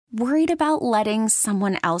Worried about letting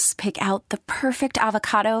someone else pick out the perfect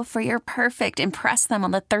avocado for your perfect impress them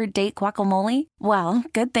on the third date guacamole? Well,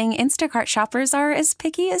 good thing Instacart shoppers are as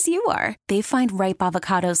picky as you are. They find ripe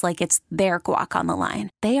avocados like it's their guac on the line.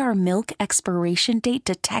 They are milk expiration date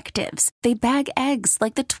detectives. They bag eggs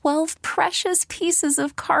like the 12 precious pieces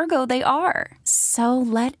of cargo they are. So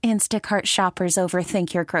let Instacart shoppers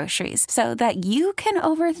overthink your groceries so that you can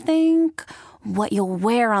overthink what you'll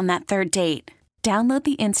wear on that third date. Download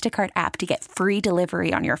the Instacart app to get free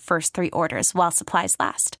delivery on your first 3 orders while supplies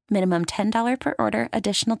last. Minimum $10 per order.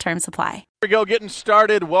 Additional terms apply. Here we go, getting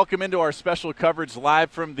started. Welcome into our special coverage live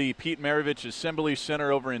from the Pete Maravich Assembly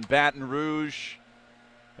Center over in Baton Rouge.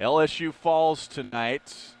 LSU falls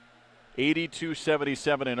tonight,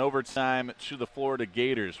 82-77 in overtime to the Florida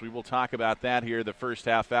Gators. We will talk about that here the first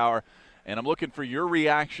half hour. And I'm looking for your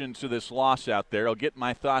reaction to this loss out there. I'll get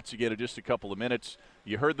my thoughts again in just a couple of minutes.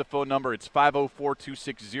 You heard the phone number. It's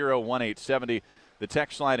 504-260-1870. The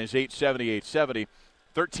text line is 870-870.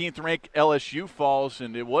 13th ranked LSU falls,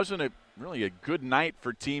 and it wasn't really a good night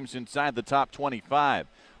for teams inside the top 25.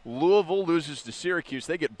 Louisville loses to Syracuse.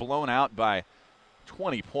 They get blown out by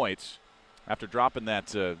 20 points after dropping that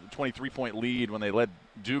 23-point lead when they led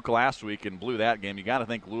Duke last week and blew that game. You got to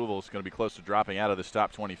think Louisville's going to be close to dropping out of this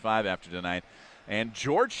top 25 after tonight. And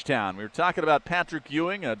Georgetown, we were talking about Patrick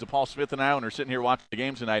Ewing. DePaul Smith and I, when we're sitting here watching the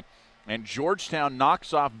game tonight, and Georgetown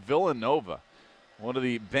knocks off Villanova. One of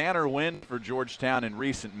the banner wins for Georgetown in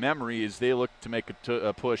recent memory as they look to make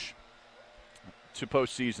a push to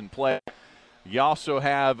postseason play. You also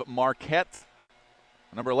have Marquette,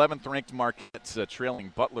 number 11th ranked Marquette's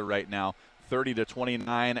trailing Butler right now,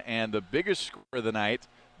 30-29. And the biggest score of the night,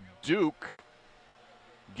 Duke,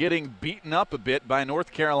 getting beaten up a bit by North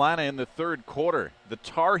Carolina in the third quarter. The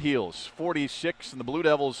Tar Heels 46 and the Blue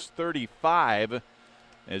Devils 35,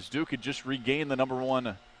 as Duke had just regained the number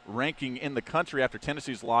 1 ranking in the country after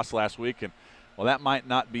Tennessee's loss last week. And well, that might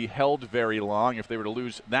not be held very long if they were to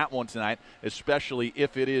lose that one tonight, especially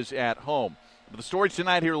if it is at home. But the story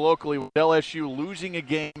tonight here locally with LSU losing a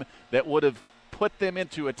game that would have put them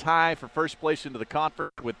into a tie for first place into the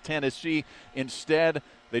conference with Tennessee. Instead,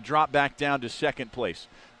 they drop back down to second place.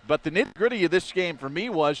 But the nitty-gritty of this game for me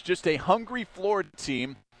was just a hungry Florida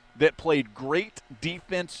team that played great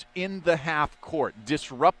defense in the half court,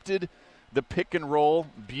 disrupted the pick and roll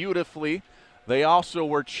beautifully. They also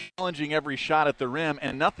were challenging every shot at the rim,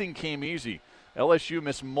 and nothing came easy. LSU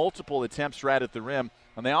missed multiple attempts right at the rim,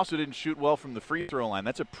 and they also didn't shoot well from the free throw line.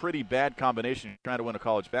 That's a pretty bad combination trying to win a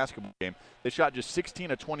college basketball game. They shot just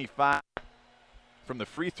 16 of 25 from the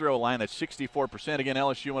free throw line. That's 64%. Again,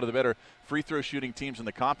 LSU, one of the better free throw shooting teams in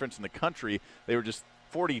the conference in the country. They were just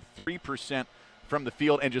 43% from the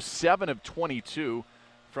field and just 7 of 22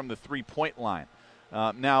 from the three-point line.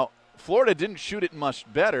 Now, Florida didn't shoot it much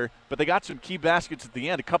better, but they got some key baskets at the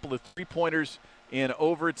end, a couple of three-pointers in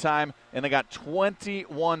overtime, and they got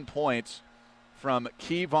 21 points from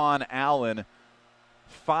Kevon Allen,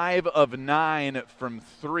 5 of 9 from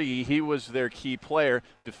 3. He was their key player.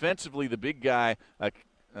 Defensively, the big guy,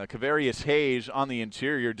 Kavarius Hayes on the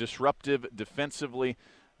interior, disruptive defensively,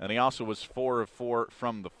 and he also was 4 of 4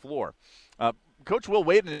 from the floor. Coach Will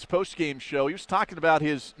Wade in his post-game show, he was talking about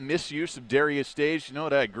his misuse of Darius Days. You know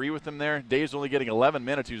what, I agree with him there. Days only getting 11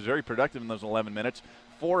 minutes. He was very productive in those 11 minutes.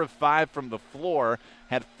 4 of 5 from the floor,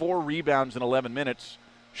 had 4 rebounds in 11 minutes.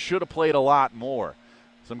 Should have played a lot more.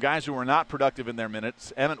 Some guys who were not productive in their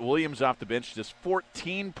minutes. Emmett Williams off the bench, just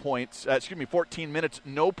 14 minutes,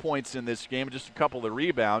 no points in this game, just a couple of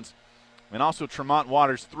rebounds. And also Tremont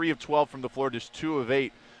Waters, 3 of 12 from the floor, just 2 of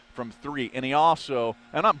 8 from 3. And he also,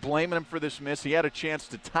 I'm not blaming him for this miss, he had a chance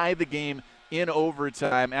to tie the game in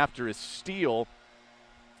overtime after a steal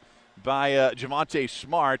by Javonte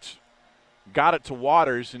Smart. Got it to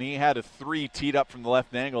Waters, and he had a 3 teed up from the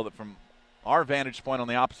left angle that from our vantage point on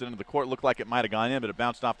the opposite end of the court looked like it might have gone in, but it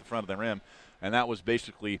bounced off the front of the rim, and that was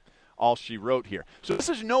basically all she wrote here. So this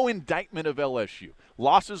is no indictment of LSU.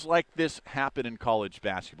 Losses like this happen in college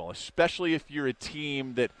basketball, especially if you're a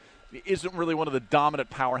team that isn't really one of the dominant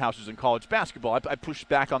powerhouses in college basketball. I pushed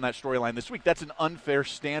back on that storyline this week. That's an unfair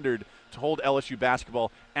standard to hold LSU basketball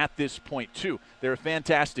at this point, too. They're a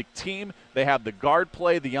fantastic team. They have the guard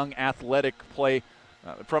play, the young athletic play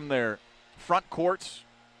from their front courts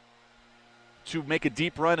to make a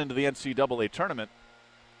deep run into the NCAA tournament.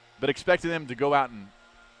 But expecting them to go out and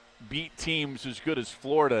beat teams as good as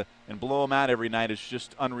Florida and blow them out every night is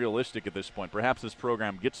just unrealistic at this point. Perhaps this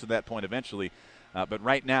program gets to that point eventually. But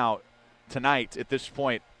right now, tonight, at this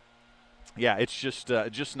point, yeah, it's just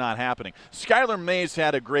not happening. Skylar Mays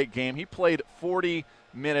had a great game. He played 40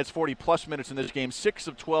 minutes, 40-plus minutes in this game, 6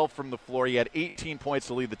 of 12 from the floor. He had 18 points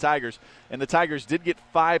to lead the Tigers, and the Tigers did get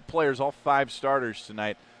 5 players, all 5 starters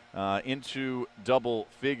tonight, into double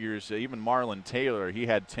figures. Even Marlon Taylor, he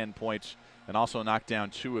had 10 points and also knocked down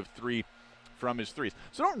 2 of 3 from his threes.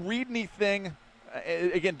 So don't read anything.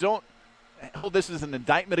 Again, don't hold this as an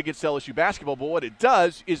indictment against LSU basketball, but what it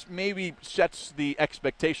does is maybe sets the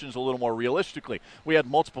expectations a little more realistically. We had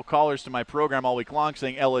multiple callers to my program all week long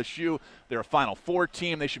saying LSU, they're a Final Four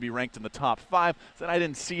team, they should be ranked in the top 5. So I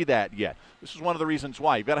didn't see that yet. This is one of the reasons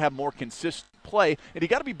why. You've got to have more consistent play, and you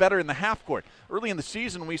got to be better in the half court. Early in the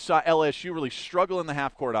season, we saw LSU really struggle in the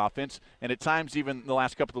half court offense, and at times even the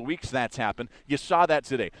last couple of weeks that's happened. You saw that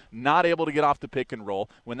today. Not able to get off the pick and roll.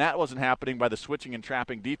 When that wasn't happening by the switching and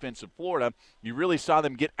trapping defense of Florida, you really saw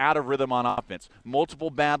them get out of rhythm on offense.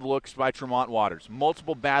 Multiple bad looks by Tremont Waters.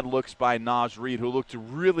 Multiple bad looks by Naz Reid, who looked to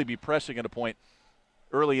really be pressing at a point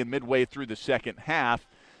early and midway through the second half.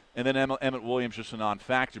 And then Emmett Williams just a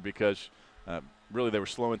non-factor because really they were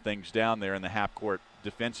slowing things down there in the half court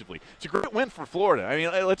defensively. It's a great win for Florida. I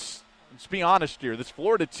mean, let's be honest here. This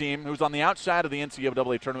Florida team, who's on the outside of the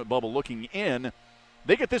NCAA tournament bubble looking in,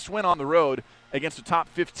 they get this win on the road against a top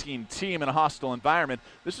 15 team in a hostile environment.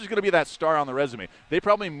 This is going to be that star on the resume. They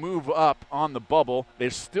probably move up on the bubble. They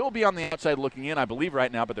still be on the outside looking in, I believe,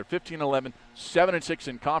 right now, but they're 15-11, 7-6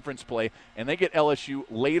 in conference play, and they get LSU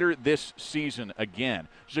later this season again.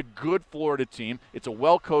 It's a good Florida team. It's a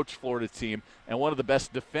well-coached Florida team, and one of the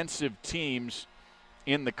best defensive teams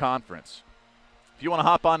in the conference. If you want to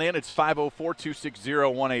hop on in, it's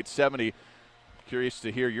 504-260-1870. Curious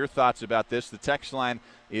to hear your thoughts about this. The text line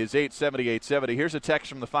is 870-870. Here's a text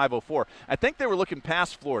from the 504. I think they were looking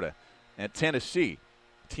past Florida at Tennessee.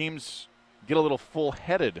 Teams get a little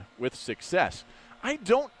full-headed with success. I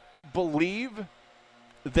don't believe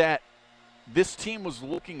that this team was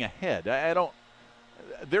looking ahead. I don't.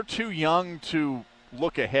 They're too young to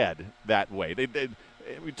look ahead that way.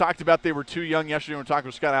 We talked about they were too young yesterday when we were talking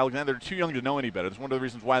with Scott Alexander. They're too young to know any better. That's one of the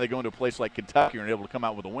reasons why they go into a place like Kentucky and are able to come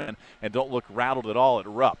out with a win and don't look rattled at all at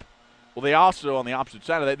Rupp. Well, they also, on the opposite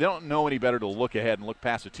side of that, they don't know any better to look ahead and look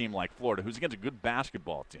past a team like Florida, who's against a good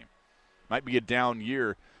basketball team. Might be a down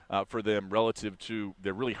year for them relative to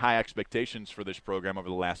their really high expectations for this program over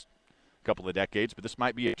the last couple of decades, but this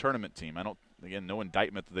might be a tournament team. Again, no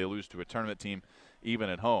indictment that they lose to a tournament team even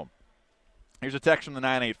at home. Here's a text from the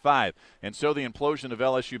 985. And so the implosion of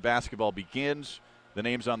LSU basketball begins. The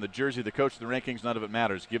name's on the jersey, the coach, the rankings, none of it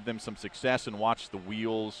matters. Give them some success and watch the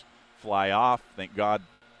wheels fly off. Thank God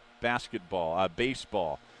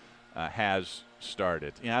baseball has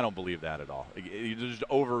started. Yeah, I don't believe that at all. There's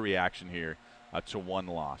overreaction here to one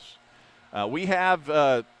loss. We have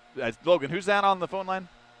Logan, who's that on the phone line?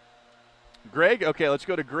 Greg? Okay, let's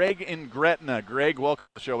go to Greg in Gretna. Greg, welcome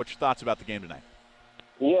to the show. What's your thoughts about the game tonight?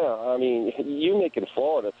 Yeah, I mean, you making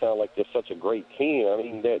Florida sound like they're such a great team. I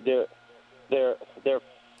mean, they're 50%.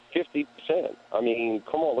 I mean,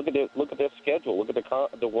 come on, look at their schedule. Look at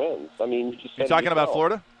the wins. I mean, you just said you're talking about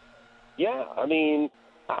Florida? Yeah, I mean,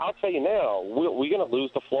 I'll tell you now, we're going to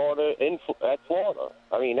lose to Florida at Florida.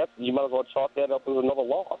 I mean, you might as well chalk that up as another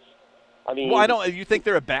loss. I mean, well, you think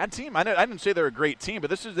they're a bad team? I didn't say they're a great team,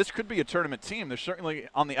 but this could be a tournament team. They're certainly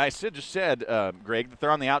on the. I just said, Greg, that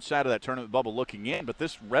they're on the outside of that tournament bubble looking in, but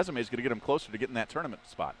this resume is going to get them closer to getting that tournament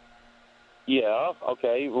spot. Yeah.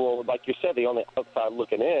 Okay. Well, like you said, they're on the outside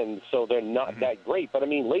looking in, so they're not that great. But I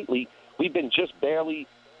mean, lately we've been just barely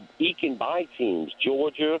eking by teams.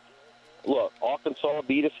 Georgia, look, Arkansas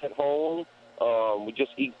beat us at home. We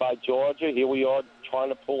just eked by Georgia. Here we are trying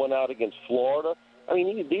to pull one out against Florida. I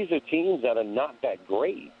mean, these are teams that are not that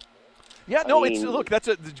great. Yeah, no,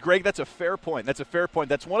 Greg, that's a fair point. That's a fair point.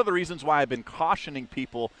 That's one of the reasons why I've been cautioning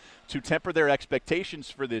people to temper their expectations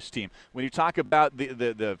for this team. When you talk about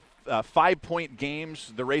the 5-point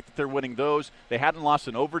games, the rate that they're winning those, they hadn't lost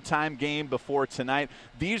an overtime game before tonight.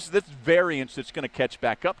 This variance that's going to catch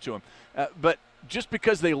back up to them. But just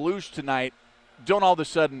because they lose tonight, don't all of a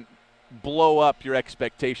sudden blow up your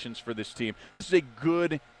expectations for this team. This is a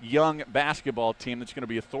good young basketball team that's going to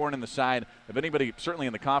be a thorn in the side of anybody, certainly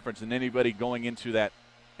in the conference, and anybody going into that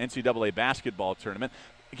NCAA basketball tournament.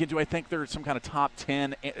 Again, do I think they're some kind of top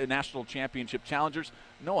 10 national championship challengers?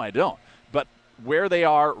 No, I don't. But where they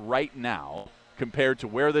are right now compared to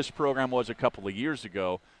where this program was a couple of years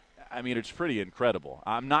ago, I mean, it's pretty incredible.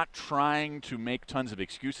 I'm not trying to make tons of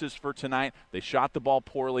excuses for tonight. They shot the ball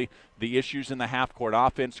poorly. The issues in the half-court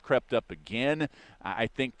offense crept up again. I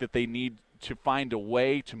think that they need to find a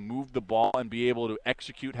way to move the ball and be able to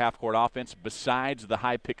execute half-court offense besides the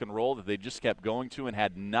high pick and roll that they just kept going to and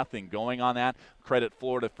had nothing going on that. Credit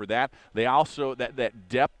Florida for that. They also, that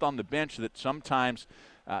depth on the bench that sometimes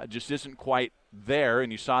just isn't quite there,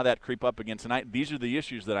 and you saw that creep up again tonight. These are the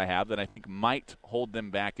issues that I have that I think might hold them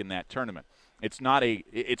back in that tournament.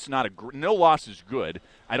 No loss is good.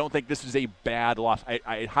 I don't think this is a bad loss.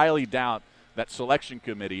 I highly doubt that selection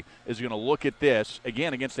committee is going to look at this,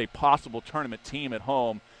 again, against a possible tournament team at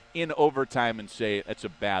home in overtime and say it's a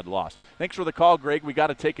bad loss. Thanks for the call, Greg. We got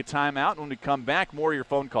to take a timeout. When we come back, more of your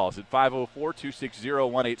phone calls at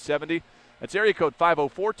 504-260-1870. That's area code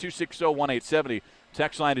 504-260-1870.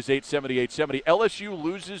 Text line is 870-870. LSU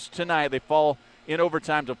loses tonight. They fall in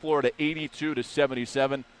overtime to Florida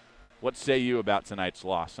 82-77. What say you about tonight's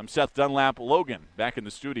loss? I'm Seth Dunlap. Logan back in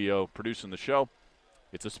the studio producing the show.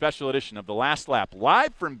 It's a special edition of The Last Lap,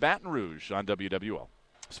 live from Baton Rouge on WWL.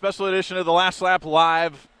 Special edition of The Last Lap,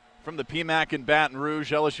 live from the PMAC in Baton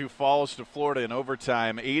Rouge. LSU falls to Florida in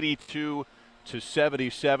overtime, 82-77.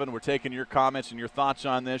 We're taking your comments and your thoughts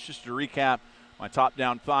on this. Just to recap my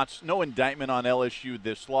top-down thoughts, no indictment on LSU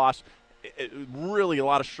this loss. Really a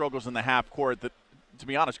lot of struggles in the half court that, to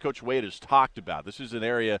be honest, Coach Wade has talked about. This is an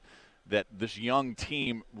area that this young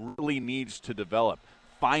team really needs to develop,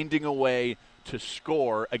 finding a way to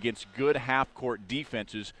score against good half-court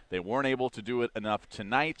defenses. They weren't able to do it enough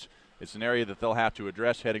tonight. It's an area that they'll have to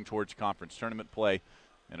address heading towards conference tournament play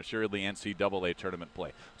and assuredly NCAA tournament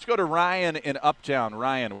play. Let's go to Ryan in Uptown.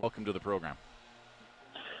 Ryan, welcome to the program.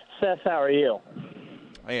 Seth, how are you?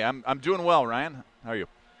 Hey, I'm doing well, Ryan. How are you?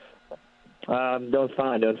 Doing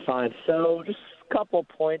fine. So just a couple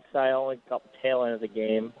points. I only got the tail end of the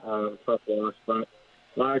game, tough loss, but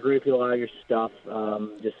I agree with you, a lot of your stuff.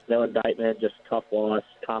 Just no indictment, just tough loss,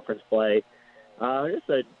 conference play. Just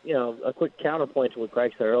a quick counterpoint to what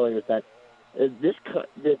Greg said earlier is that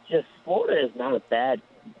Florida is not a bad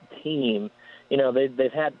team.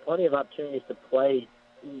 They've had plenty of opportunities to play,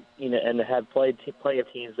 and have played plenty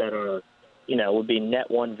of teams that are, would be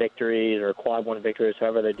net one victories or quad one victories,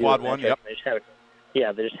 however they do. Quad one, yep. They just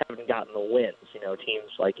haven't gotten the wins.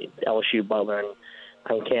 Teams like LSU, Butler, and I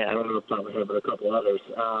don't know off the top of my head, but a couple others.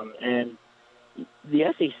 And the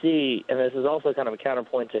SEC, and this is also kind of a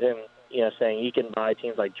counterpoint to him, saying you can buy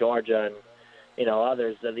teams like Georgia and,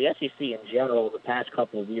 others. The SEC in general, the past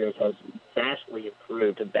couple of years has vastly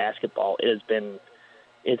improved in basketball. It's been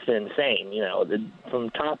insane. From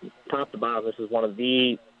top to bottom, this is one of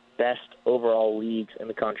the best overall leagues in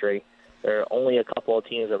the country. There are only a couple of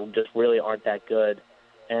teams that just really aren't that good.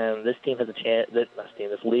 And this team has a chance. This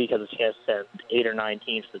league has a chance to send 8 or 9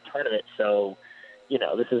 teams to the tournament. So,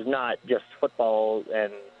 this is not just football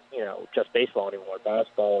and just baseball anymore.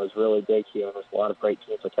 Basketball is really big here, and there's a lot of great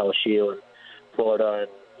teams like LSU and Florida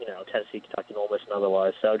and Tennessee, Kentucky, and Ole Miss, and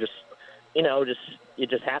otherwise. So it just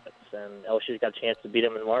happens. And LSU's got a chance to beat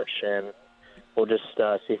them in March, and we'll just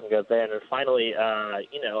see if we can go there. And then finally, I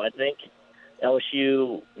think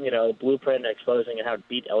LSU, blueprint exposing how to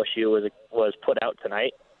beat LSU was put out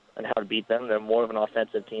tonight and how to beat them. They're more of an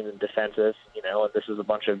offensive team than defensive, and this is a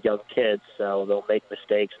bunch of young kids, so they'll make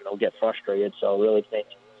mistakes and they'll get frustrated. So I really think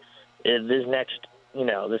this next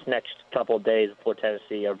couple of days before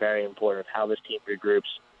Tennessee are very important of how this team regroups,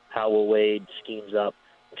 how will Wade schemes up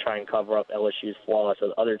and try and cover up LSU's flaws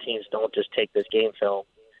so other teams don't just take this game film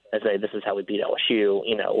and say this is how we beat LSU,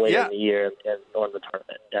 later in the year or in the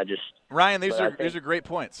tournament. Ryan, these are great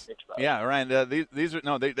points. Yeah, Ryan,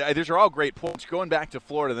 these are all great points. Going back to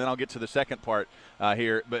Florida, then I'll get to the second part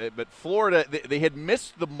here. But Florida, they had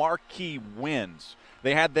missed the marquee wins.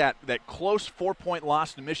 They had that close 4-point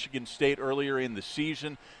loss to Michigan State earlier in the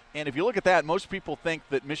season. And if you look at that, most people think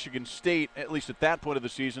that Michigan State, at least at that point of the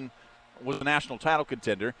season, was a national title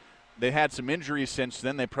contender. They had some injuries since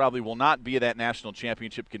then. They probably will not be that national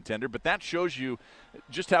championship contender. But that shows you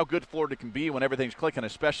just how good Florida can be when everything's clicking,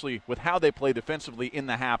 especially with how they play defensively in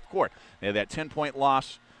the half court. They had that 10-point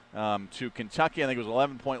loss to Kentucky. I think it was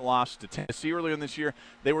an 11-point loss to Tennessee earlier in this year.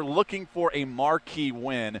 They were looking for a marquee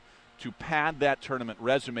win to pad that tournament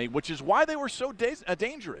resume, which is why they were so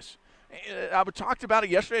dangerous. I talked about it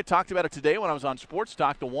yesterday. I talked about it today when I was on Sports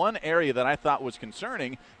Talk. The one area that I thought was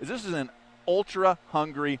concerning is this is an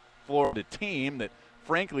ultra-hungry Florida team that,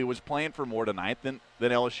 frankly, was playing for more tonight than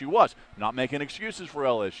LSU was. Not making excuses for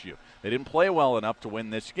LSU. They didn't play well enough to win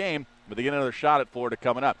this game, but they get another shot at Florida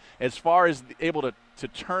coming up. As far as able to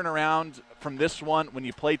turn around from this one, when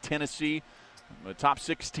you play Tennessee, the top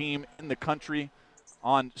 6 team in the country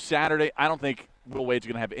on Saturday, I don't think Will Wade's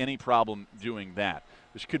going to have any problem doing that.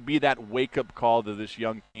 This could be that wake-up call that this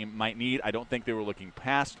young team might need. I don't think they were looking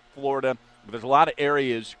past Florida But there's a lot of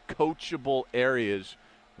areas, coachable areas,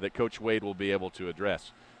 that Coach Wade will be able to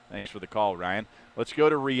address. Thanks for the call, Ryan. Let's go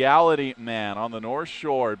to Reality Man on the North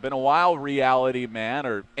Shore. Been a while, Reality Man,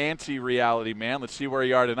 or anti-Reality Man. Let's see where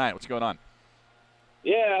you are tonight. What's going on?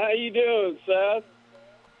 Yeah, how you doing, Seth?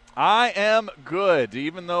 I am good.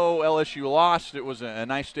 Even though LSU lost, it was a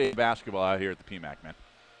nice day of basketball out here at the PMAC, man.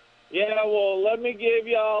 Yeah, well, let me give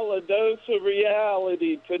y'all a dose of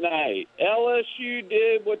reality tonight. LSU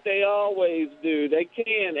did what they always do. They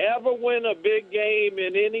can't ever win a big game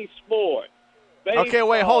in any sport. Baseball, okay,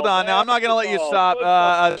 wait, hold on. Now, I'm not going to let you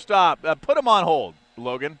stop. Stop. Put him on hold,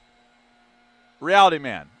 Logan. Reality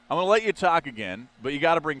Man, I'm going to let you talk again, but you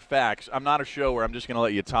got to bring facts. I'm not a show where I'm just going to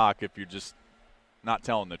let you talk if you're just not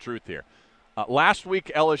telling the truth here. Last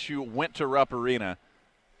week, LSU went to Rupp Arena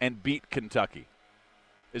and beat Kentucky.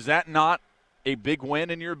 Is that not a big win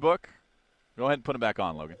in your book? Go ahead and put him back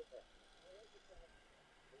on, Logan.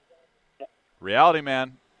 Reality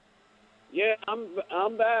Man. Yeah, I'm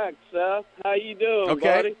back, Seth. How you doing,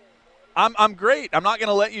 okay. buddy? I'm great. I'm not going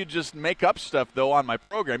to let you just make up stuff, though, on my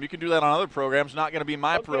program. You can do that on other programs. Not going to be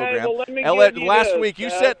my program. Well, let me give you last this, week, you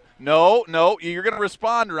Seth. said, no, you're going to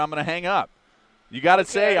respond or I'm going to hang up. You got to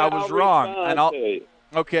say I was wrong.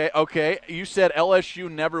 Okay. You said LSU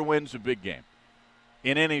never wins a big game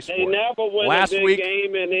in any sport. They never win a big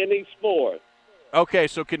game in any sport. Okay,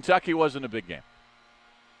 so Kentucky wasn't a big game.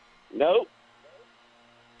 Nope.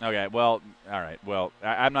 Okay, well, all right. Well,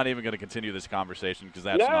 I'm not even going to continue this conversation because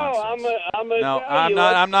that's nonsense. I'm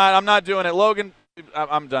not doing it. Logan,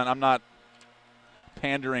 I'm done. I'm not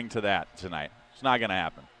pandering to that tonight. It's not going to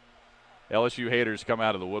happen. LSU haters come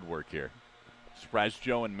out of the woodwork here. Surprised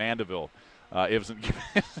Joe in Mandeville isn't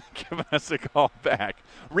giving us a call back.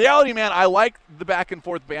 Reality Man, I like the back and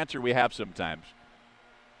forth banter we have sometimes.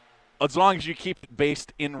 As long as you keep it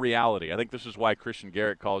based in reality. I think this is why Christian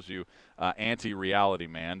Garrett calls you anti-reality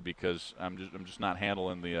man, because I'm just not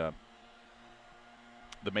handling the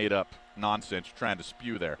made-up nonsense you're trying to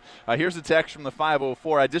spew there. Here's a text from the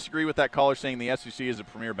 504. I disagree with that caller saying the SEC is a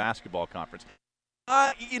premier basketball conference.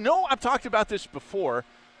 I've talked about this before.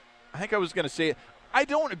 I think I was going to say it. I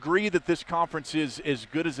don't agree that this conference is as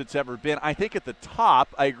good as it's ever been. I think at the top,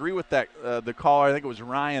 I agree with that the caller, I think it was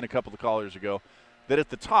Ryan a couple of callers ago, that at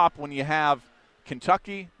the top, when you have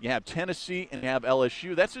Kentucky, you have Tennessee, and you have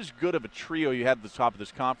LSU, that's as good of a trio you had at the top of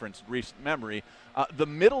this conference in recent memory. The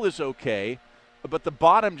middle is okay, but the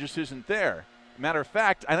bottom just isn't there. Matter of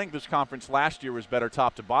fact, I think this conference last year was better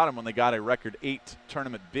top to bottom when they got a record 8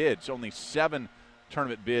 tournament bids. Only 7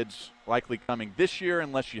 tournament bids likely coming this year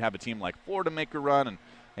unless you have a team like Florida make a run,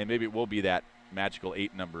 and maybe it will be that magical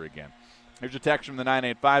 8 number again. Here's a text from the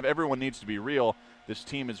 985. Everyone needs to be real. This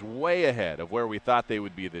team is way ahead of where we thought they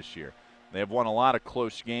would be this year. They have won a lot of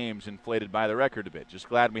close games, inflated by the record a bit. Just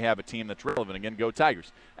glad we have a team that's relevant. Again, go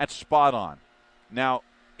Tigers. That's spot on. Now,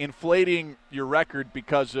 inflating your record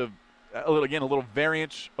because of, a little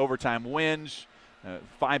variance, overtime wins,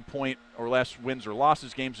 5-point or less wins or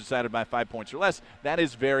losses, games decided by 5 points or less, that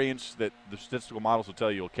is variance that the statistical models will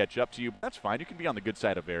tell you will catch up to you. That's fine. You can be on the good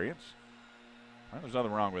side of variance. Right, there's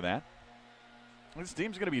nothing wrong with that. This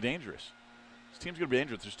team's going to be dangerous.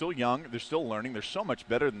 They're still young. They're still learning. They're so much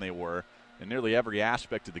better than they were in nearly every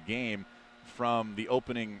aspect of the game from the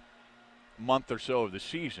opening month or so of the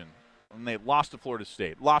season. And they lost to Florida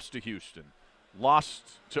State, lost to Houston, lost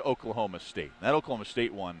to Oklahoma State. That Oklahoma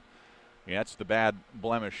State one, that's the bad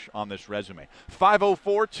blemish on this resume.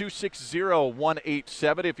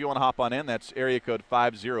 504-260-1870. If you want to hop on in, that's area code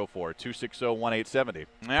 504-260-1870.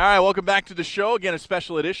 All right, welcome back to the show. Again, a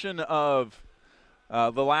special edition of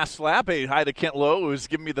The Last Lap. Hey, hi to Kent Lowe, who's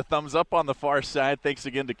giving me the thumbs up on the far side. Thanks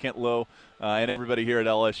again to Kent Lowe and everybody here at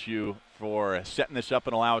LSU for setting this up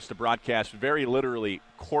and allow us to broadcast very literally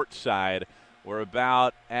courtside. We're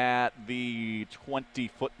about at the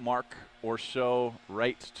 20-foot mark or so,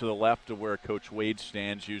 right to the left of where Coach Wade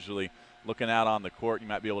stands, usually looking out on the court. You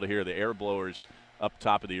might be able to hear the air blowers up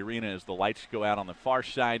top of the arena as the lights go out on the far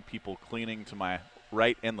side, people cleaning to my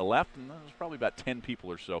right and the left, and there's probably about 10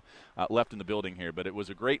 people or so left in the building here. But it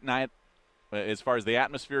was a great night as far as the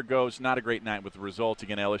atmosphere goes. Not a great night with the result.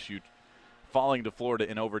 Again, LSU falling to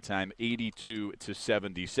Florida in overtime,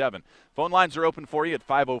 82-77. Phone lines are open for you at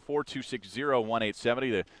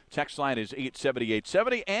 504-260-1870. The text line is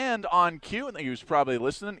 870-870. And on cue, and he was probably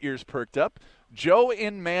listening, ears perked up, Joe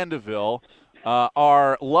in Mandeville,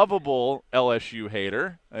 our lovable LSU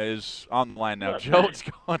hater, is on the line now. Joe,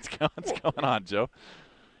 what's going on, Joe?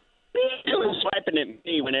 It was swiping at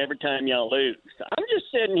me every time y'all lose. I'm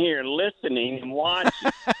just sitting here listening and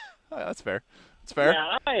watching. That's fair. It's fair.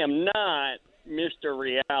 Now, I am not Mr.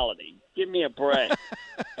 Reality. Give me a break.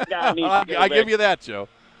 I give you that, Joe.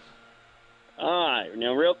 All right,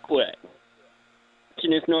 now real quick.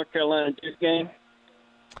 Watching this North Carolina Duke game?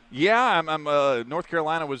 Yeah, I'm North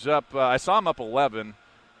Carolina was up. I saw them up 11.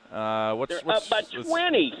 They're up by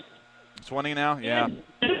 20. 20 now? Yeah.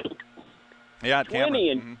 Yeah, 20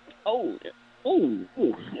 and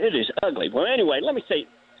it is ugly. Well, anyway, let me say,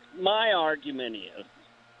 my argument is,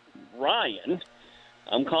 Ryan,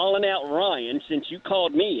 I'm calling out Ryan since you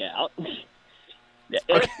called me out. The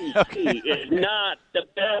SEC is not the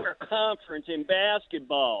better conference in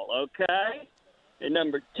basketball, okay? And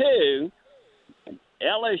number two,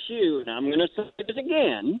 LSU, and I'm going to say this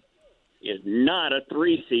again, is not a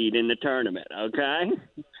 3 seed in the tournament, okay?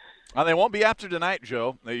 They won't be after tonight,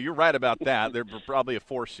 Joe. You're right about that. They're probably a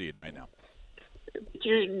 4 seed right now. But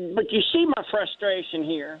you see my frustration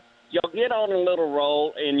here. Y'all get on a little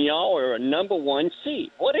roll, and y'all are a number 1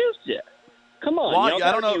 seed. What is it? Come on. Well,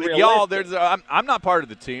 I don't know. Y'all, I'm not part of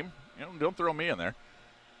the team. Don't throw me in there.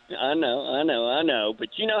 I know. But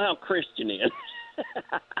you know how Christian is.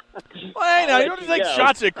 Well, hey, now, you don't take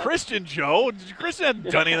shots at Christian, Joe. Christian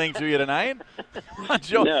hasn't done anything to you tonight. Come on,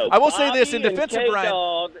 Joe. No, I will say this in defense of Brian.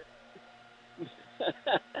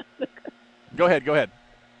 Go ahead.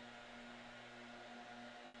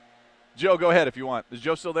 Joe, go ahead if you want. Is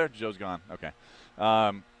Joe still there? Joe's gone. Okay.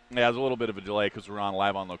 Yeah, there's a little bit of a delay because we're on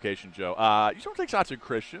live on location, Joe. You don't take shots at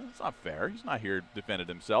Christian. It's not fair. He's not here defending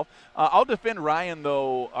himself. I'll defend Ryan,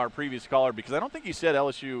 though, our previous caller, because I don't think he said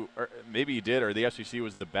LSU, or maybe he did, or the SEC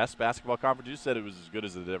was the best basketball conference. He just said it was as good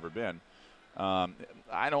as it had ever been.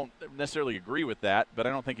 I don't necessarily agree with that, but I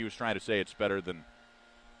don't think he was trying to say it's better than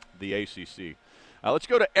the ACC. Let's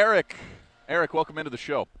go to Eric. Eric, welcome into the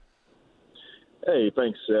show. Hey,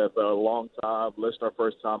 thanks, Seth. Long time listener,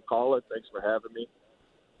 first time caller. Thanks for having me.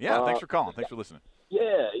 Yeah, thanks for calling. Thanks for listening.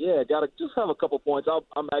 Yeah. Got to just have a couple points.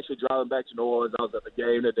 I'm actually driving back to New Orleans. I was at the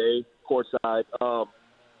game today, courtside.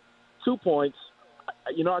 2 points.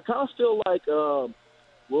 I kind of feel like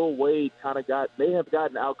Will Wade may have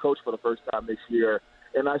gotten out-coached for the first time this year.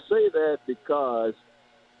 And I say that because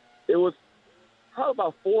it was probably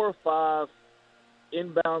about 4 or 5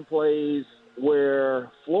 inbound plays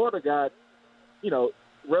where Florida got,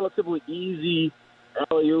 relatively easy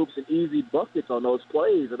alley-oops and easy buckets on those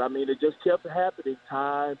plays. And, it just kept happening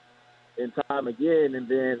time and time again. And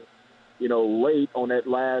then, late on that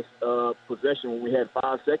last possession when we had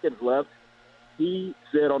 5 seconds left, he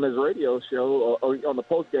said on his radio show or on the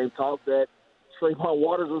post-game talk that Trayvon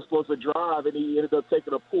Waters was supposed to drive, and he ended up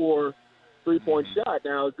taking a poor three-point shot.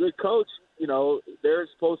 Now, a good coach, they're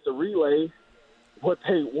supposed to relay what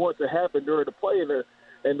they want to happen during the play,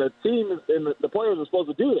 and the team and the players are supposed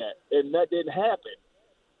to do that, and that didn't happen.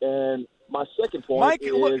 And my second point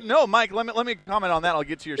Mike, let me comment on that. I'll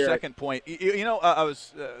get to your second point. I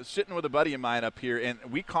was sitting with a buddy of mine up here, and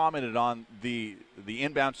we commented on the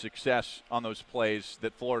inbound success on those plays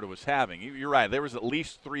that Florida was having. You're right. There was at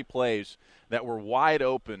least 3 plays that were wide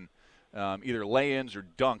open, either lay-ins or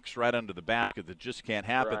dunks right under the basket that just can't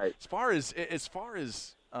happen. Right. As far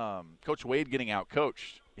as Coach Wade getting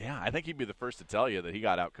out-coached, yeah, I think he'd be the first to tell you that he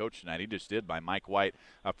got out-coached tonight. He just did by Mike White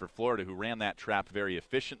for Florida, who ran that trap very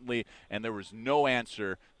efficiently, and there was no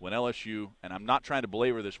answer when LSU, and I'm not trying to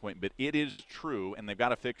belabor this point, but it is true, and they've got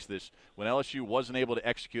to fix this. When LSU wasn't able to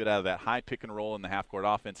execute out of that high pick and roll in the half-court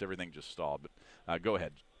offense, everything just stalled. But go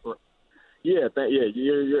ahead. Yeah,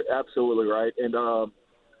 you're absolutely right. And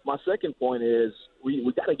my second point is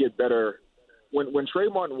we got to get better. When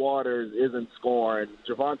Trayvon Waters isn't scoring,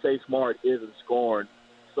 Javonte Smart isn't scoring,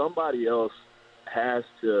 somebody else has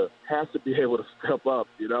to be able to step up.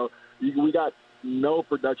 We got no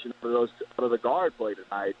production out of the guard play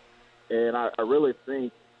tonight, and I really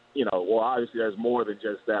think obviously there's more than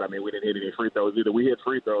just that. We didn't hit any free throws either. We hit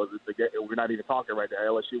free throws. We're not even talking right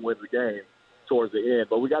now. LSU wins the game towards the end,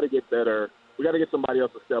 but we got to get better. We got to get somebody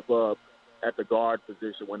else to step up at the guard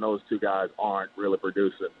position when those 2 guys aren't really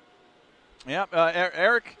producing. Yeah,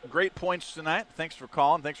 Eric, great points tonight. Thanks for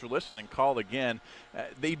calling. Thanks for listening. Call again.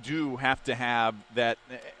 They do have to have that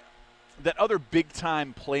other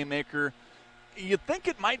big-time playmaker. You'd think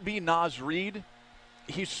it might be Naz Reid.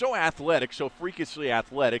 He's so athletic, so freakishly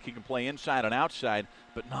athletic. He can play inside and outside,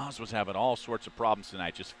 but Naz was having all sorts of problems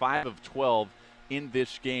tonight. Just 5 of 12 in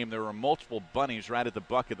this game. There were multiple bunnies right at the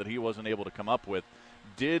bucket that he wasn't able to come up with.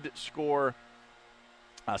 Did score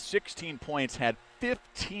 16 points, had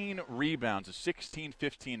 15 rebounds, a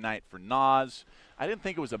 16-15 night for Naz. I didn't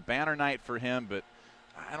think it was a banner night for him, but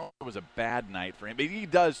I don't think it was a bad night for him. But he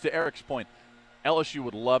does, to Eric's point, LSU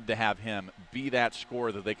would love to have him be that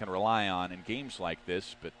scorer that they can rely on in games like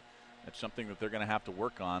this, but that's something that they're going to have to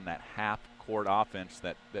work on, that half court offense,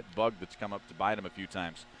 that bug that's come up to bite him a few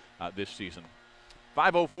times this season.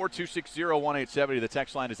 504-260-1870. The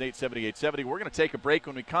text line is 870-870. We're going to take a break.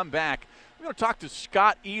 When we come back, we're going to talk to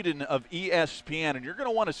Scott Eden of ESPN, and you're going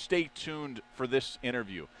to want to stay tuned for this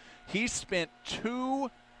interview. He spent 2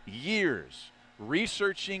 years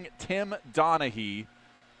researching Tim Donaghy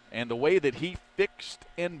and the way that he fixed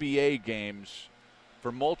NBA games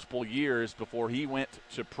for multiple years before he went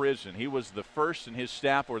to prison. He was the first, and his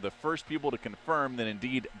staff were the first people to confirm that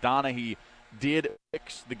indeed Donaghy did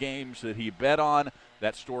fix the games that he bet on.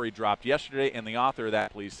 That story dropped yesterday, and the author of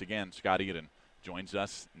that, please again, Scott Eden, joins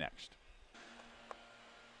us next.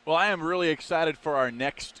 Well, I am really excited for our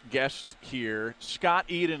next guest here. Scott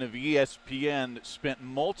Eden of ESPN spent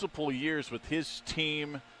multiple years with his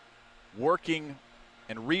team working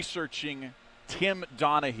and researching Tim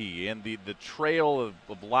Donaghy and the trail of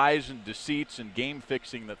lies and deceits and game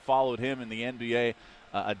fixing that followed him in the NBA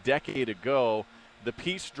a decade ago. The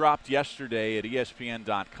piece dropped yesterday at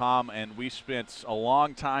ESPN.com, and we spent a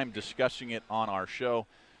long time discussing it on our show.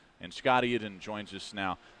 And Scott Eden joins us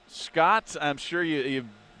now. Scott, I'm sure it's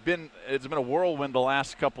been a whirlwind the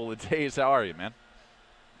last couple of days. How are you, man?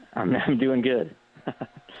 I'm doing good.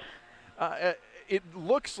 It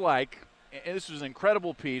looks like, and this is an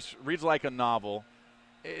incredible piece, reads like a novel.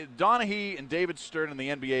 Donaghy and David Stern and the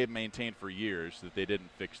NBA have maintained for years that they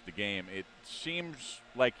didn't fix the game. It seems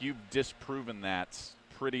like you've disproven that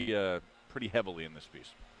pretty heavily in this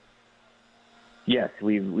piece. Yes,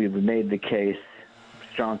 we've made the case,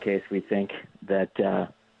 strong case, we think,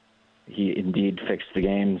 that he indeed fixed the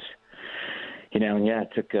games.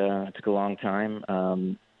 It took a long time.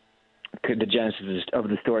 The genesis of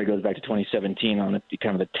the story goes back to 2017 on the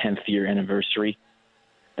kind of the 10th year anniversary.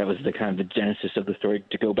 That was the kind of the genesis of the story,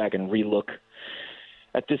 to go back and relook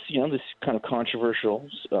at this, this kind of controversial,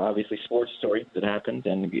 obviously sports story that happened,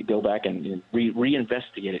 and go back and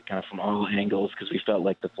reinvestigate it kind of from all angles, because we felt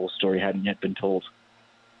like the full story hadn't yet been told.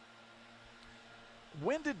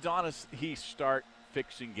 When did Donaghy start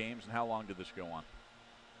fixing games, and how long did this go on?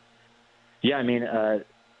 Yeah,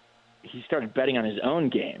 he started betting on his own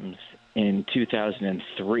games in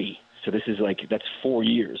 2003. So this is that's 4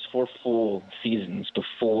 years, 4 full seasons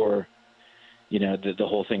before, the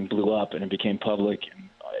whole thing blew up and it became public, and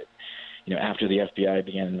after the FBI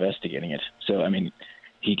began investigating it. So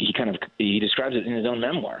he describes it in his own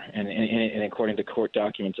memoir, and according to court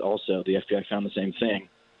documents, also the FBI found the same thing,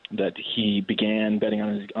 that he began betting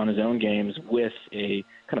on his own games with a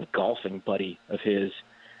kind of golfing buddy of his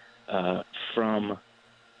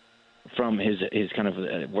from his kind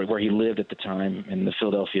of where he lived at the time in the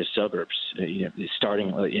Philadelphia suburbs, starting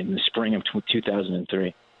in the spring of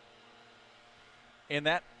 2003. And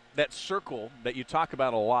that circle that you talk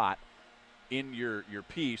about a lot in your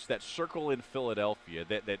piece, that circle in Philadelphia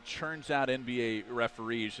that churns out NBA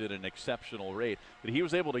referees at an exceptional rate, that he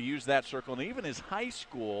was able to use that circle and even his high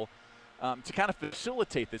school to kind of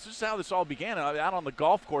facilitate this. This is how this all began. Out on the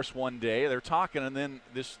golf course one day, they're talking, and then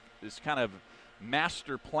this kind of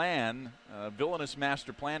master plan, villainous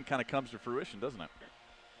master plan, kind of comes to fruition, doesn't it?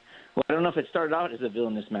 Well, I don't know if it started out as a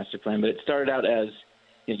villainous master plan, but it started out as,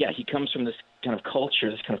 he comes from this kind of culture,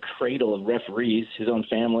 this kind of cradle of referees, his own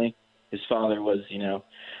family. His father was,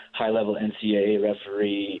 high-level NCAA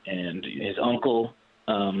referee, and his uncle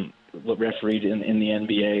refereed in the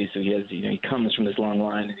NBA. So he has, he comes from this long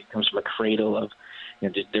line, and he comes from a cradle of,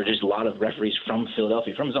 there are just a lot of referees from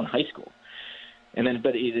Philadelphia, from his own high school. And then,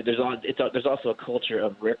 but there's also a culture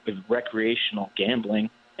of recreational gambling,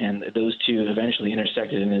 and those two eventually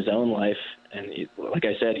intersected in his own life. And like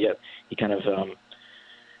I said, he kind of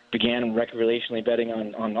began recreationally betting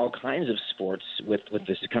on all kinds of sports with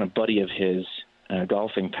this kind of buddy of his,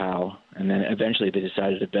 golfing pal, and then eventually they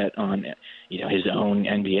decided to bet on his own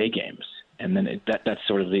NBA games. And then that's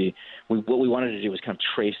sort of what we wanted to do was kind of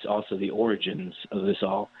trace also the origins of this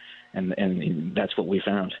all, and that's what we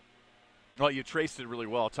found. Well, you traced it really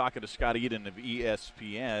well, talking to Scott Eden of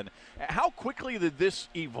ESPN. How quickly did this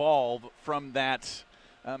evolve from that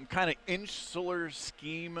kind of insular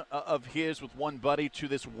scheme of his with one buddy to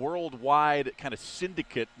this worldwide kind of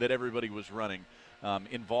syndicate that everybody was running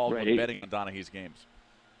involved with betting on Donaghy's games?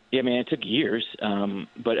 Yeah, it took years,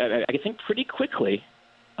 but I think pretty quickly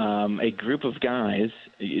a group of guys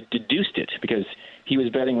deduced it, because he was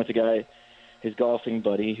betting with a guy, his golfing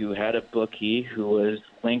buddy, who had a bookie who was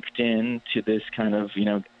linked in to this kind of,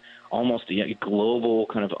 almost a global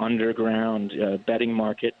kind of underground betting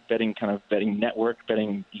market, betting network,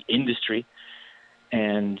 betting industry.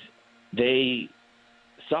 And they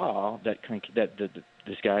saw that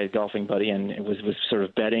this guy's golfing buddy, and it was sort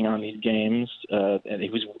of betting on these games, and he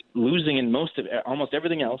was losing in almost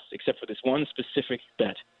everything else except for this one specific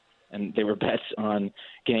bet, and they were bets on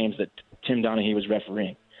games that Tim Donaghy was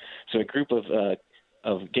refereeing. So a group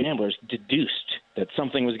of gamblers deduced that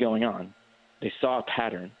something was going on. They saw a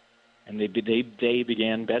pattern, and they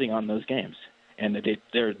began betting on those games. And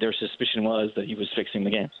their suspicion was that he was fixing the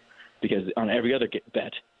games, because on every other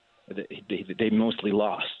bet, they mostly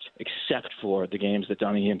lost, except for the games that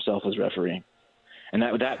Donaghy himself was refereeing. And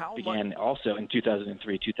that began also in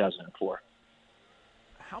 2003, 2004.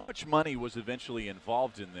 How much money was eventually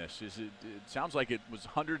involved in this? It sounds like it was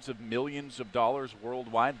hundreds of millions of dollars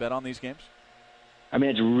worldwide bet on these games? I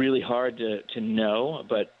mean, it's really hard to know,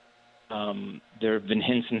 but there have been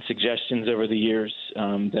hints and suggestions over the years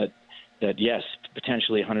that yes,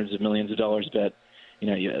 potentially hundreds of millions of dollars bet. You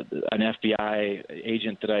know, an FBI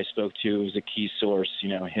agent that I spoke to was a key source. You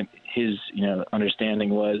know, his understanding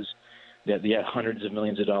was that hundreds of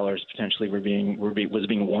millions of dollars potentially was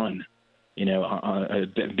being won. You know,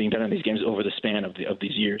 being done on these games over the span of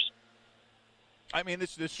these years. I mean,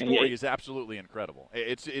 this story is absolutely incredible.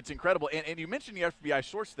 It's incredible. And you mentioned the FBI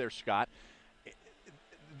source there, Scott.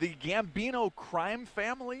 The Gambino crime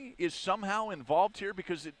family is somehow involved here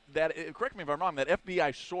because correct me if I'm wrong, that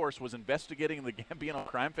FBI source was investigating the Gambino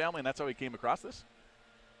crime family, and that's how he came across this?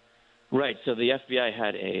 Right. So the FBI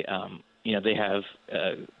had they have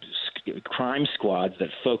crime squads that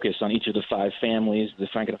focus on each of the 5 families, the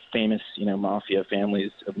kind of famous, mafia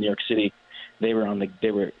families of New York City. They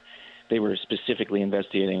were specifically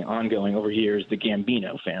investigating ongoing over years the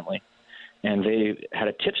Gambino family. And they had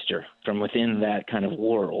a tipster from within that kind of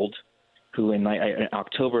world who in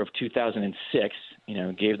October of 2006,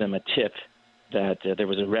 gave them a tip that there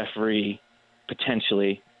was a referee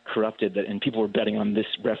potentially corrupted, and people were betting on this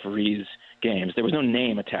referee's games. There was no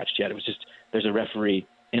name attached yet. It was just there's a referee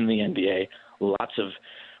in the NBA. Lots of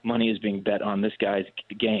money is being bet on this guy's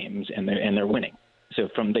games, and they're winning. So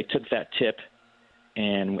they took that tip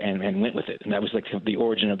and went with it, and that was like the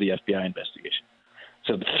origin of the FBI investigation.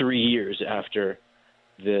 So 3 years after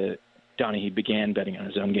Donaghy began betting on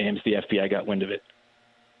his own games, the FBI got wind of it.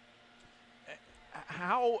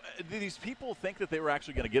 How did these people think that they were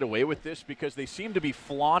actually going to get away with this? Because they seem to be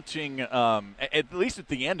flaunting, at least at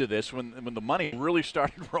the end of this, when the money really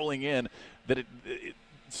started rolling in, that it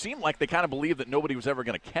seemed like they kind of believed that nobody was ever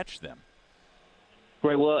going to catch them.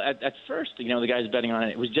 Right. Well, at first, the guys betting on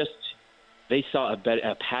it was just they saw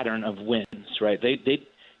a pattern of wins. Right. They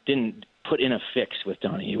didn't put in a fix with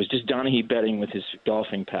Donaghy. It was just Donaghy betting with his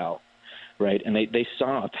golfing pal, right? And they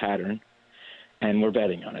saw a pattern and were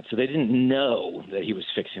betting on it. So they didn't know that he was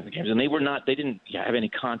fixing the games. And they didn't have any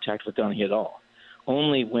contact with Donaghy at all.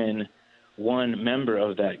 Only when one member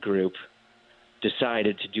of that group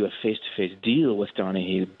decided to do a face-to-face deal with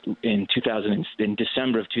Donaghy in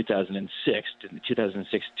December of 2006, the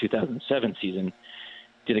 2006-2007 season,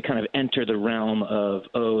 did it kind of enter the realm of,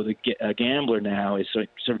 a gambler now is sort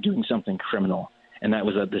of doing something criminal. And that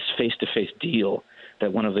was this face-to-face deal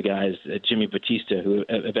that one of the guys, Jimmy Batista, who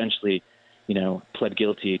eventually, pled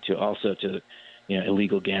guilty to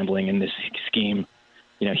illegal gambling in this scheme.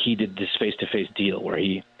 He did this face-to-face deal where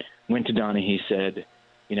he went to Donaghy, said,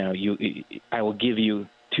 I will give you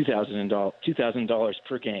 $2,000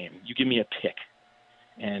 per game. You give me a pick,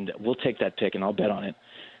 and we'll take that pick, and I'll bet on it.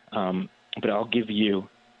 But I'll give you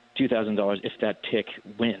 $2,000 if that pick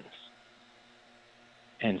wins.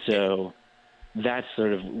 And so that's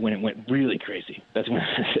sort of when it went really crazy. That's when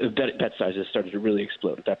bet sizes started to really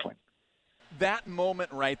explode at that point. That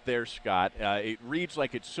moment right there, Scott, it reads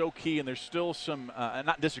like it's so key, and there's still some,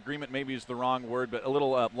 not disagreement maybe is the wrong word, but a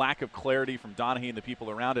little lack of clarity from Donaghy and the people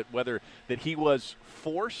around it, whether that he was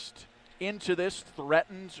forced into this,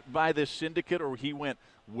 threatened by this syndicate, or he went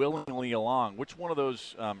willingly along. Which one of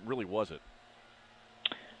those really was it?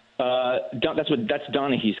 That's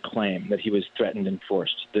Donaghy's claim, that he was threatened and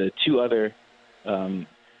forced. The two other, the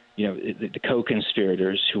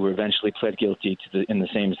co-conspirators who were eventually pled guilty in the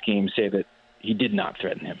same scheme say that he did not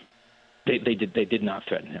threaten him. They did not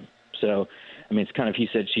threaten him. So, I mean, it's kind of he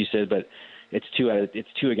said, she said, but it's two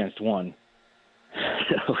against one.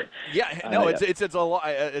 So, it's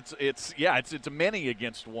a many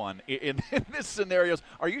against one in this scenarios.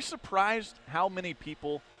 Are you surprised how many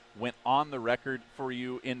people went on the record for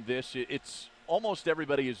you in this? It's almost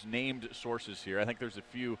everybody is named sources here. I think there's a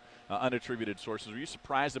few unattributed sources. Were you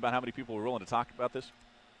surprised about how many people were willing to talk about this?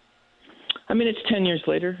 I mean, it's 10 years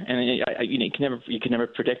later, and you can never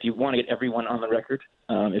predict. You want to get everyone on the record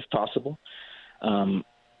if possible.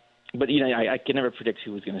 But I can never predict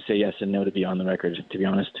who was going to say yes and no to be on the record. To be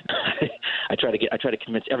honest, I try to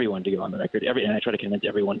convince everyone to go on the record. And I try to convince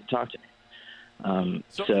everyone to talk to me.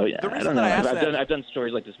 So I don't know. I've done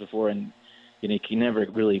stories like this before, and you can never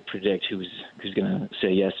really predict who's going to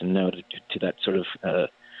say yes and no to that sort of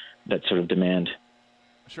demand.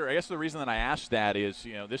 Sure. I guess the reason that I asked that is,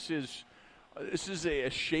 this is a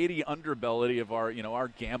shady underbelly of our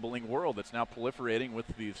gambling world that's now proliferating with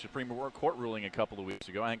the Supreme Court ruling a couple of weeks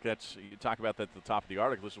ago. I think you talk about that at the top of the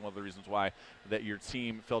article. This is one of the reasons why that your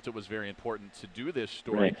team felt it was very important to do this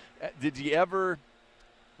story. Right.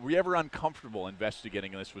 Were you ever uncomfortable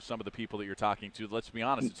investigating this with some of the people that you're talking to? Let's be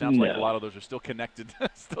honest. It sounds like a lot of those are still connected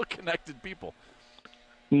people.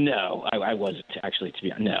 No, I wasn't actually. To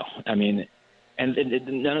be honest, no. I mean, and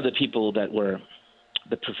none of the people that were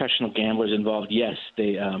the professional gamblers involved, yes,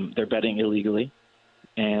 they're betting illegally,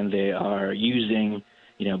 and they are using,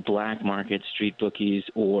 black market street bookies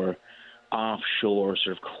or offshore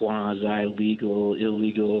sort of quasi-legal,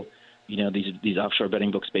 illegal, these offshore betting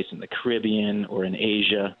books based in the Caribbean or in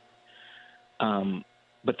Asia.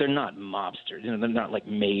 But they're not mobsters. They're not like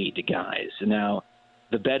made guys. Now,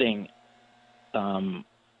 the betting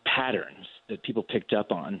patterns that people picked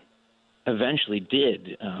up on eventually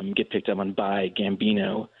did get picked up on by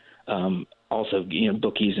Gambino, also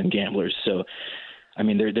bookies and gamblers. So, I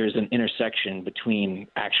mean, there's an intersection between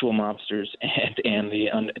actual mobsters and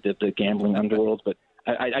the gambling underworld. But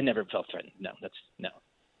I never felt threatened. No.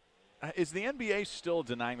 Is the NBA still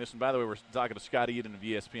denying this? And by the way, we're talking to Scott Eden of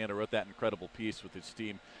ESPN, who wrote that incredible piece with his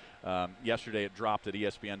team yesterday. It dropped at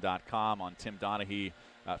ESPN.com on Tim Donaghy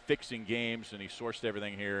fixing games, and he sourced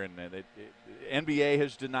everything here. And NBA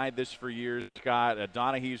has denied this for years. Scott,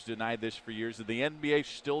 Donaghy's denied this for years. Is the NBA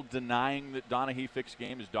still denying that Donaghy fixed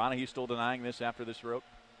games? Is Donaghy still denying this after this wrote?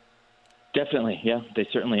 Definitely, yeah, they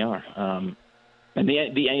certainly are. And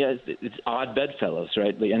it's odd bedfellows,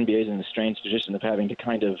 right? The NBA is in a strange position of having to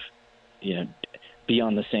kind of, be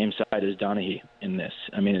on the same side as Donaghy in this.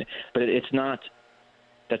 I mean, but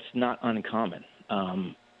that's not uncommon.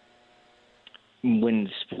 When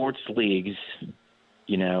sports leagues,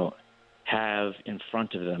 have in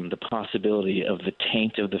front of them the possibility of the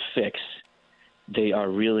taint of the fix, they are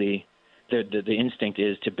really, the instinct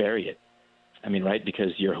is to bury it. I mean, right?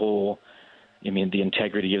 Because the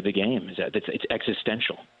integrity of the game is that it's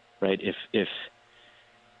existential, right?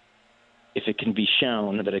 If it can be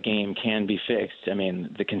shown that a game can be fixed, I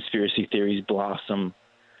mean, the conspiracy theories blossom.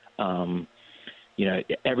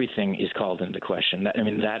 Everything is called into question.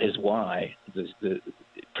 That is why the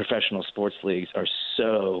professional sports leagues are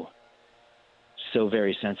so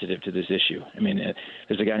very sensitive to this issue. I mean,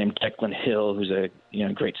 there's a guy named Declan Hill who's a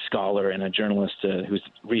great scholar and a journalist who's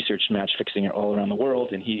researched match fixing all around the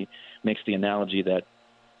world, and he makes the analogy that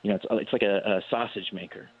it's like a sausage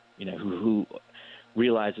maker, who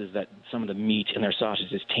realizes that some of the meat in their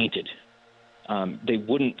sausage is tainted. They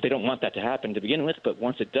don't want that to happen to begin with, but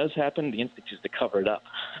once it does happen, the instinct is to cover it up,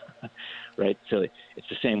 right? So it's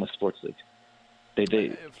the same with sports leagues.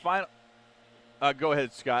 Go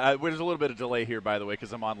ahead, Scott. There's a little bit of delay here, by the way,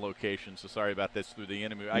 because I'm on location, so sorry about this through the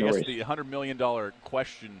interview. I guess the $100 million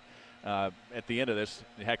question at the end of this,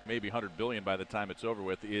 heck, maybe $100 billion by the time it's over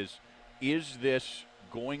with, is this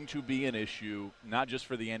going to be an issue, not just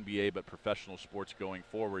for the NBA, but professional sports going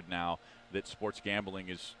forward now that sports gambling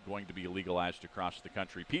is going to be legalized across the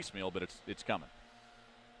country piecemeal, but it's coming?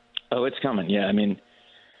 Oh, it's coming, yeah. I mean,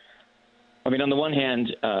 on the one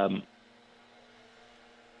hand,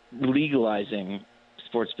 legalizing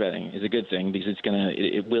sports betting is a good thing because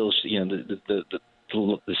it will,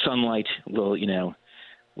 the sunlight will,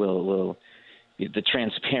 the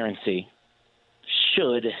transparency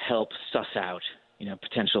should help suss out,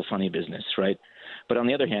 potential funny business, right? But on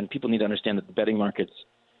the other hand, people need to understand that the betting markets,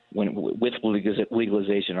 with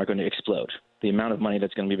legalization, are going to explode. The amount of money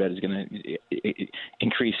that's going to be bet is going to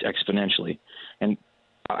increase exponentially. And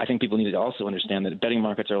I think people need to also understand that betting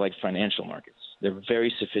markets are like financial markets. They're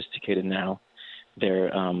very sophisticated now.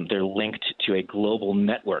 They're linked to a global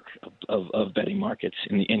network of betting markets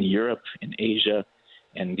in Europe, in Asia,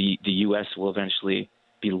 and the U.S. will eventually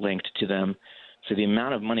be linked to them. So the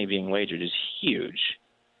amount of money being wagered is huge.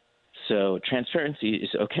 So transparency is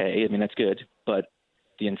okay. I mean, that's good, but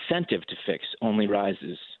the incentive to fix only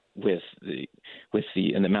rises with the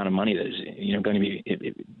amount of money that is going to be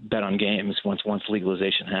bet on games once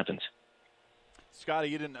legalization happens. Scott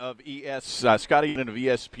Eden of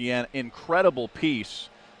ESPN, incredible piece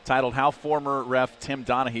titled "How Former Ref Tim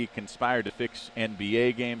Donaghy Conspired to Fix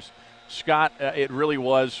NBA Games." Scott, it really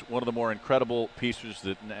was one of the more incredible pieces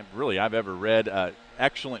that really I've ever read.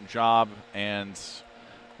 Excellent job, and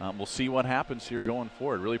we'll see what happens here going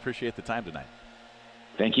forward. Really appreciate the time tonight.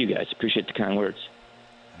 Thank you, guys. Appreciate the kind words.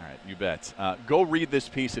 All right, you bet. Go read this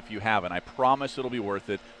piece if you haven't. I promise it'll be worth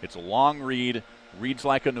it. It's a long read. Reads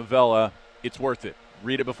like a novella. It's worth it.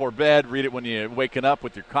 Read it before bed. Read it when you're waking up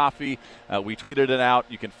with your coffee. We tweeted it out.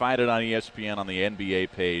 You can find it on ESPN on the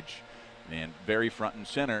NBA page. And very front and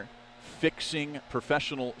center, fixing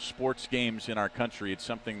professional sports games in our country. It's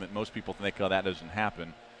something that most people think, oh, that doesn't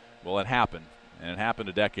happen. Well, it happened. And it happened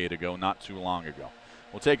a decade ago, not too long ago.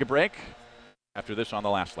 We'll take a break after this on the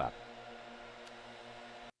last lap.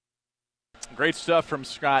 Great stuff from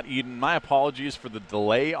Scott Eden. My apologies for the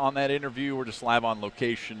delay on that interview. We're just live on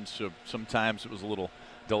location, so sometimes it was a little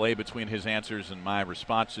delay between his answers and my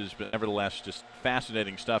responses, but nevertheless, just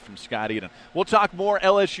fascinating stuff from Scott Eden. We'll talk more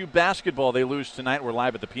LSU basketball. They lose tonight. We're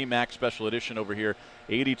live at the PMAC Special Edition over here,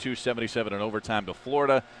 82-77 in overtime to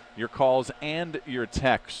Florida. Your calls and your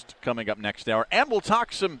text coming up next hour. And we'll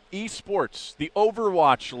talk some esports, the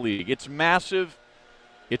Overwatch League. It's massive.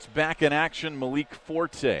 It's back in action. Malik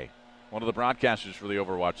Forte, one of the broadcasters for the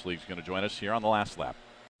Overwatch League, is going to join us here on the last lap.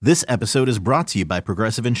 This episode is brought to you by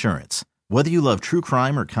Progressive Insurance. Whether you love true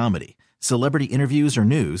crime or comedy, celebrity interviews or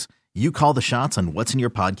news, you call the shots on what's in your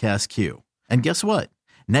podcast queue. And guess what?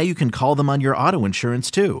 Now you can call them on your auto insurance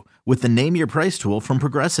too with the Name Your Price tool from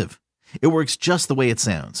Progressive. It works just the way it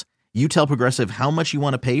sounds. You tell Progressive how much you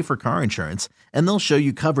want to pay for car insurance, and they'll show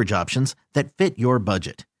you coverage options that fit your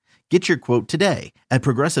budget. Get your quote today at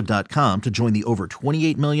Progressive.com to join the over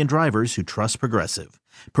 28 million drivers who trust Progressive.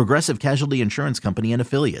 Progressive Casualty Insurance Company and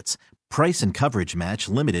Affiliates. Price and coverage match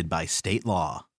limited by state law.